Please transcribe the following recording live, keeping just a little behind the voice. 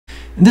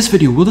In this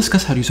video, we'll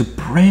discuss how to use a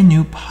brand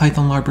new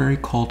Python library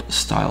called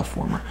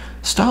Styleformer.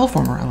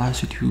 Styleformer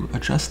allows you to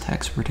adjust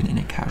text written in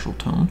a casual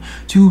tone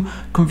to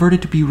convert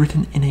it to be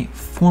written in a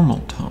formal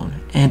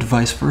tone, and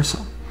vice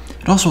versa.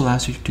 It also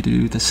allows you to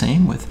do the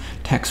same with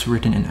text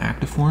written in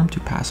active form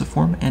to passive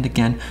form, and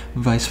again,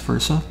 vice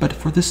versa. But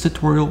for this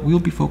tutorial, we'll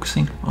be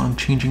focusing on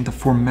changing the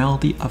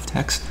formality of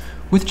text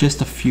with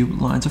just a few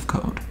lines of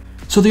code.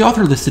 So the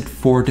author listed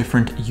 4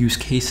 different use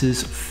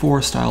cases for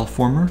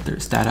Styleformer.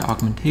 There's data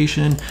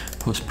augmentation,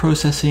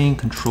 post-processing,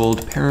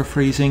 controlled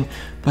paraphrasing,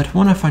 but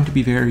one I find to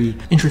be very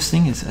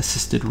interesting is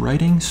assisted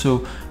writing.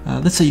 So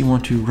let's say you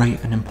want to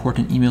write an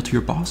important email to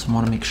your boss and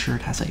want to make sure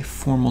it has a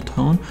formal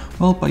tone.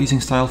 Well, by using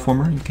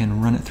Styleformer, you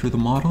can run it through the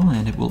model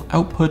and it will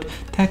output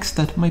text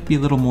that might be a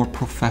little more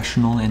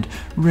professional and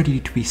ready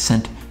to be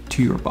sent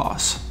to your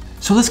boss.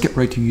 So let's get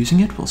right to using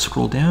it. We'll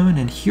scroll down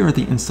and here are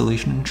the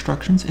installation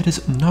instructions. It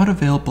is not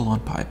available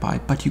on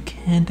PyPy, but you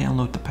can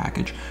download the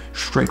package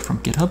straight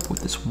from GitHub with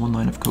this one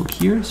line of code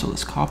here. So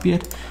let's copy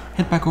it,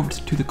 head back over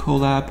to the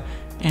Colab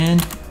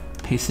and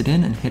paste it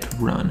in and hit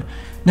run.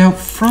 Now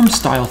from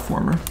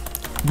Styleformer,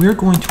 we're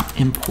going to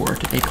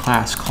import a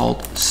class called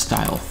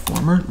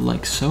Styleformer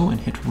like so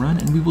and hit run,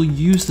 and we will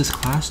use this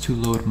class to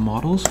load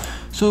models.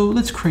 So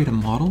let's create a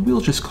model.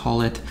 We'll just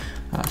call it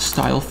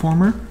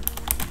Styleformer.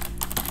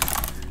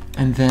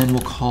 And then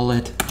we'll call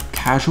it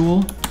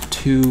casual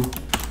to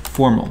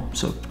formal,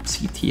 so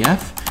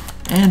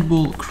CTF, and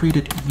we'll create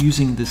it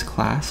using this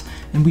class.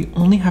 And we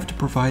only have to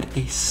provide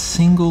a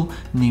single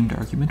named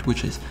argument,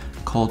 which is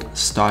called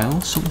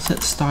style. So we'll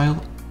set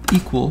style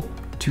equal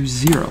to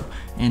 0,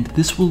 and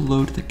this will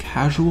load the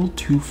casual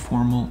to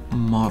formal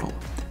model.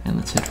 And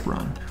let's hit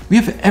run. We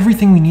have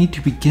everything we need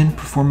to begin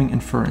performing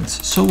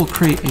inference. So we'll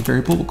create a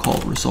variable, we'll call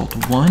it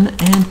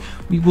result1, and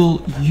we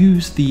will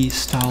use the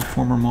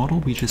Styleformer model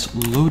we just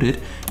loaded.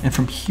 And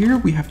from here,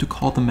 we have to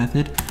call the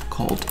method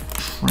called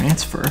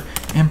transfer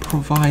and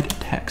provide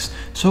text.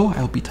 So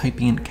I'll be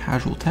typing in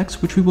casual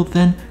text, which we will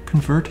then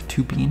convert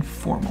to being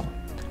formal.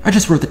 I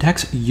just wrote the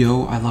text,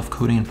 yo, I love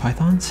coding in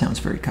Python. Sounds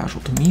very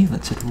casual to me.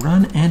 Let's hit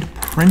run and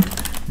print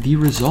the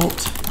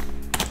result.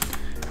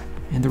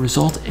 And the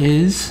result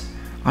is,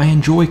 I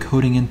enjoy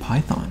coding in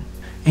Python.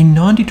 A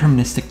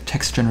non-deterministic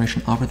text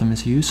generation algorithm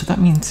is used, so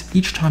that means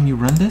each time you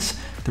run this,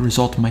 the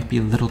result might be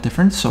a little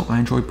different. So I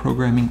enjoy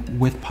programming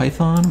with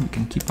Python. We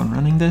can keep on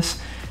running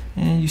this,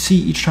 and you see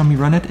each time you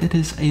run it, it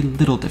is a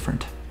little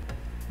different.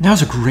 Now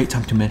is a great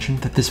time to mention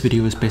that this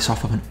video is based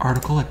off of an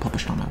article I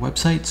published on my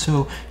website,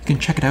 so you can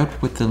check it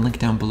out with the link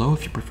down below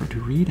if you prefer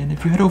to read. And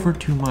if you head over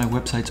to my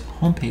website's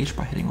homepage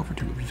by heading over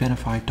to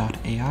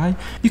revenify.ai,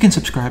 you can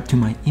subscribe to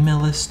my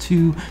email list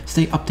to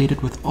stay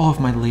updated with all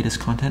of my latest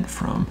content,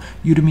 from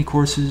Udemy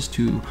courses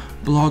to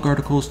blog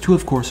articles to,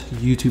 of course,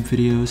 YouTube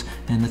videos.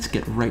 And let's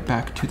get right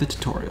back to the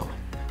tutorial.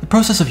 The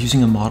process of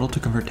using a model to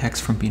convert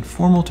text from being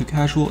formal to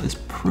casual is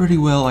pretty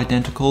well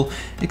identical,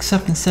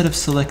 except instead of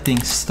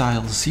selecting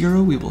style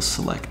 0, we will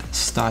select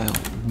style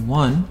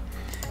 1,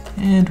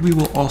 and we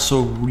will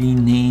also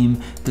rename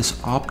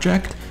this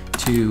object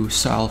to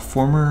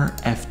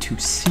Syleformer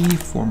F2C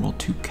formal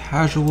to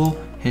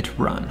casual, hit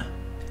run.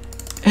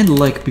 And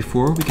like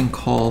before, we can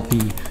call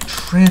the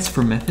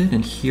transfer method,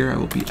 and here I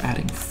will be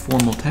adding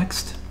formal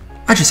text.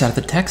 I just added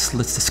the text.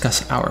 Let's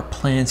discuss our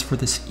plans for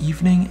this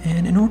evening.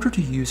 And in order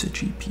to use a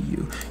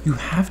GPU, you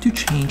have to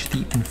change the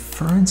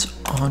inference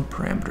on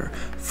parameter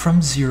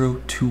from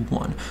 0 to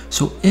 1.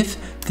 So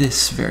if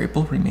this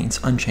variable remains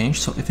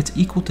unchanged, so if it's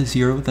equal to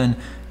 0, then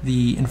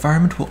the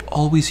environment will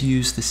always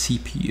use the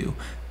CPU.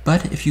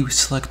 But if you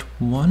select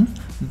 1,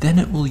 then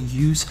it will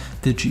use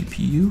the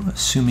GPU,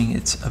 assuming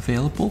it's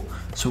available.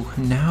 So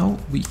now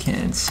we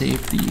can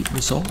save the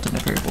result in a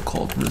variable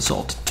called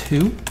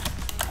result2.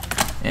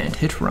 And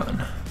hit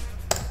run.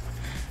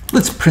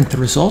 Let's print the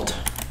result.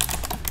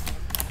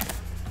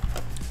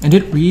 And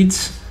it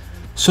reads,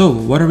 so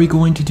what are we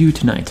going to do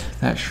tonight?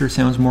 That sure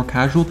sounds more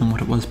casual than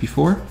what it was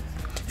before.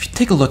 If you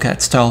take a look at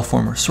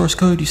Styleformer source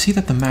code, you see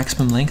that the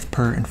maximum length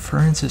per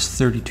inference is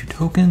 32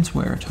 tokens,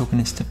 where a token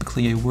is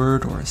typically a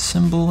word or a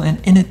symbol. And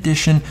in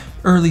addition,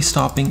 early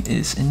stopping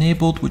is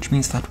enabled, which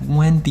means that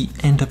when the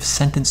end of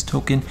sentence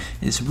token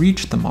is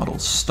reached, the model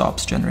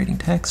stops generating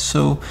text.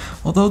 So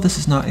although this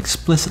is not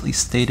explicitly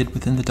stated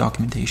within the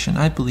documentation,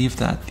 I believe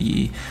that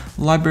the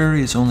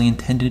library is only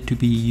intended to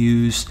be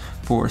used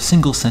for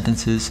single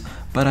sentences,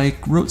 but I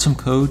wrote some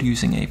code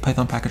using a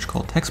Python package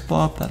called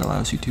Blob that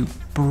allows you to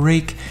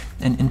break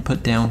an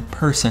input down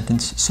per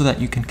sentence so that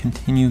you can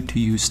continue to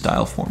use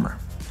Styleformer.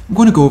 I'm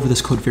going to go over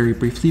this code very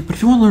briefly, but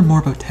if you want to learn more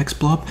about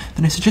Blob,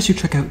 then I suggest you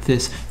check out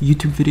this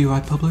YouTube video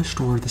I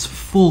published or this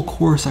full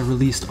course I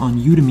released on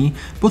Udemy.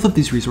 Both of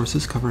these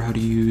resources cover how to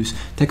use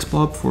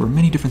Blob for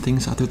many different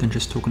things other than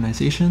just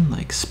tokenization,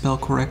 like spell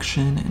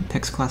correction and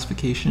text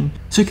classification.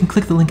 So you can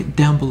click the link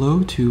down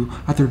below to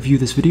either view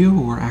this video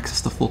or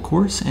access the full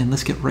course, and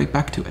let's get right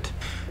back to it.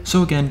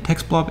 So again,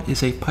 Blob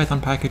is a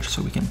Python package,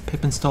 so we can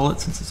pip install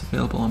it since it's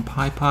available on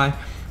PyPy.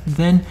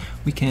 Then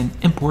we can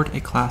import a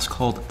class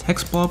called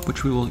TextBlob,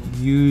 which we will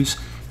use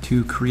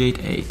to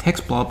create a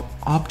text blob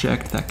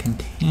object that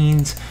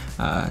contains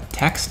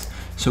text.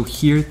 So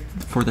here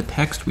for the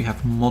text, we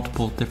have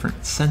multiple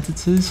different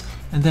sentences,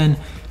 and then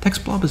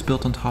text blob is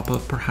built on top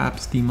of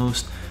perhaps the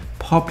most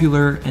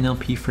popular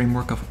NLP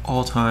framework of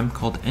all time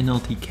called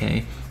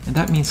NLTK, and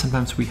that means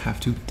sometimes we have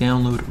to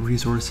download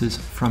resources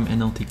from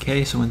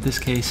NLTK. So in this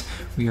case,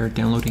 we are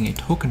downloading a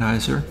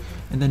tokenizer,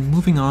 and then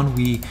moving on,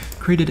 we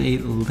created a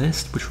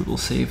list which we will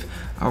save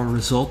our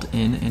result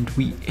in, and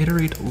we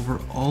iterate over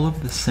all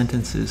of the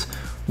sentences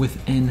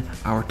within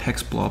our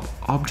text blob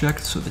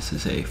object. So this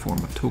is a form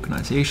of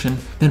tokenization.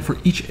 Then for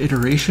each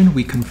iteration,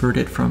 we convert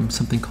it from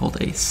something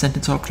called a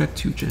sentence object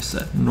to just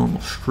a normal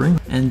string.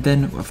 And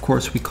then of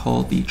course we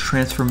call the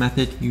transfer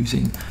method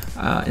using,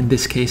 in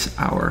this case,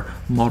 our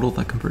model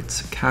that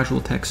converts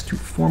casual text to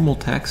formal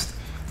text.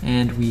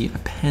 And we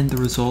append the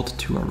result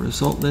to our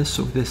result list.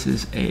 So this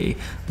is a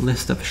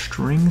list of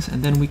strings,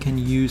 and then we can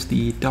use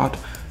the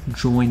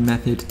 .join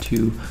method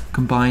to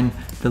combine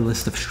the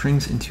list of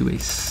strings into a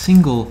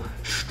single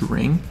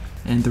string.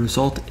 And the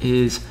result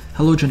is,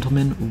 "Hello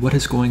gentlemen, what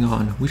is going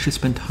on? We should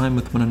spend time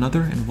with one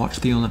another and watch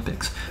the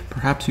Olympics.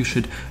 Perhaps you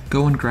should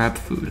go and grab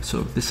food."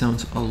 So this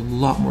sounds a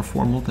lot more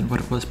formal than what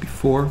it was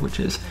before, which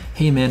is,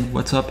 "Hey man,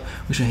 what's up?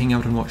 We should hang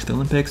out and watch the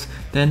Olympics.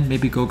 Then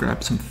maybe go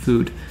grab some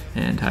food."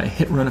 And I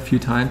hit run a few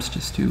times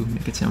just to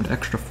make it sound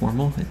extra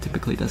formal. It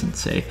typically doesn't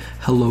say,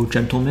 "Hello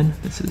gentlemen."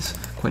 This is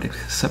quite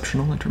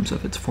exceptional in terms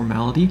of its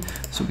formality.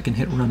 So we can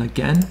hit run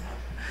again.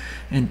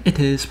 And it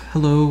is,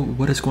 "Hello,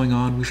 what is going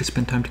on? We should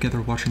spend time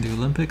together watching the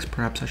Olympics.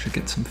 Perhaps I should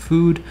get some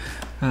food."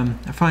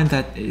 I find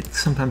that it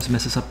sometimes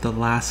messes up the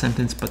last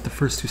sentence, but the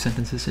first two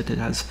sentences, it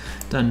has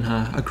done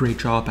a great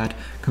job at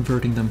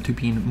converting them to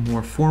being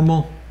more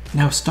formal.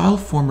 Now,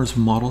 Styleformer's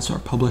models are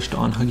published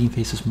on Hugging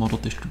Face's model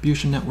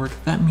distribution network.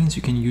 That means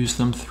you can use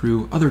them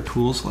through other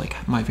tools like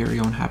my very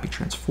own Happy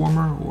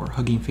Transformer or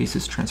Hugging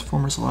Face's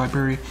Transformers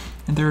library.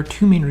 And there are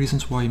two main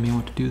reasons why you may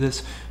want to do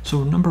this.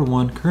 So number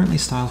one, currently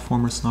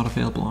Styleformer is not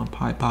available on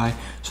PyPy.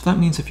 So that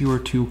means if you were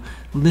to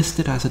list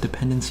it as a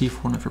dependency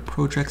for one of your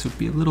projects, it would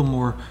be a little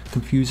more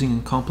confusing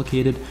and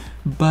complicated.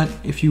 But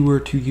if you were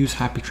to use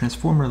Happy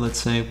Transformer, let's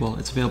say, well,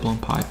 it's available on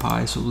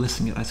PyPy, so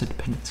listing it as a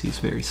dependency is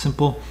very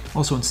simple.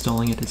 Also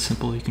installing it is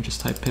simple. You can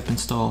just type pip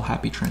install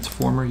Happy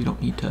Transformer. You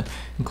don't need to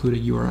include a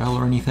URL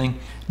or anything.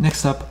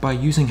 Next up, by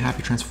using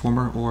Happy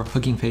Transformer or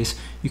Hugging Face,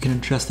 you can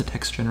adjust the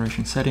text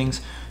generation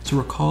settings. So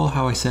recall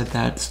how I said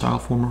that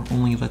Styleformer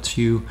only lets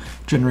you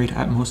generate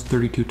at most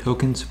 32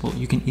 tokens. Well,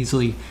 you can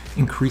easily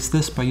increase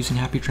this by using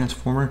Happy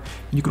Transformer.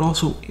 You could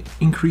also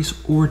increase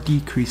or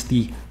decrease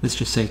the, let's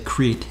just say,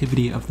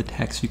 creativity of the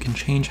text. You can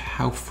change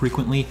how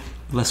frequently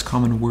less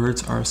common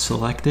words are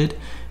selected.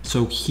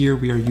 So here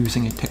we are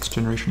using a text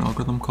generation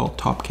algorithm called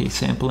top K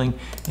sampling,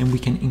 and we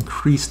can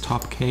increase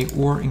top K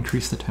or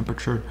increase the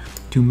temperature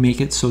to make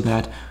it so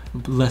that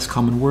less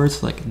common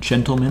words like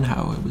gentleman,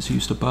 how it was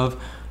used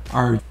above,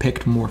 are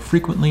picked more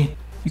frequently.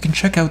 You can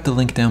check out the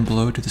link down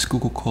below to this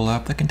Google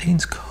Colab that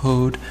contains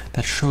code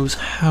that shows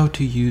how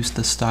to use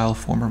the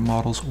Styleformer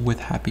models with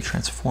Happy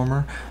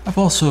Transformer. I've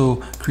also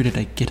created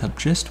a GitHub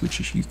gist,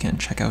 which you can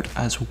check out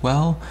as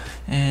well.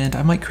 And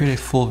I might create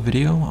a full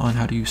video on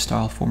how to use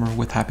Styleformer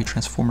with Happy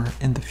Transformer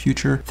in the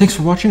future. Thanks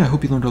for watching. I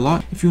hope you learned a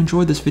lot. If you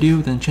enjoyed this video,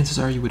 then chances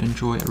are you would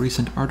enjoy a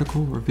recent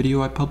article or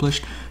video I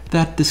published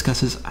that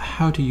discusses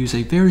how to use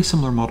a very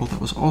similar model that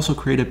was also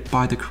created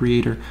by the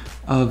creator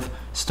of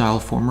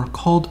Styleformer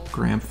called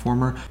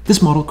Gramformer.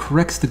 This model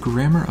corrects the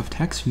grammar of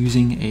text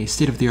using a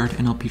state-of-the-art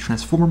NLP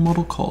transformer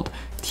model called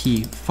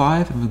T5.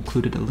 I've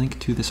included a link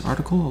to this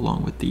article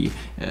along with the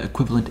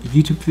equivalent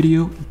YouTube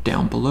video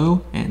down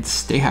below, and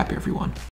stay happy everyone.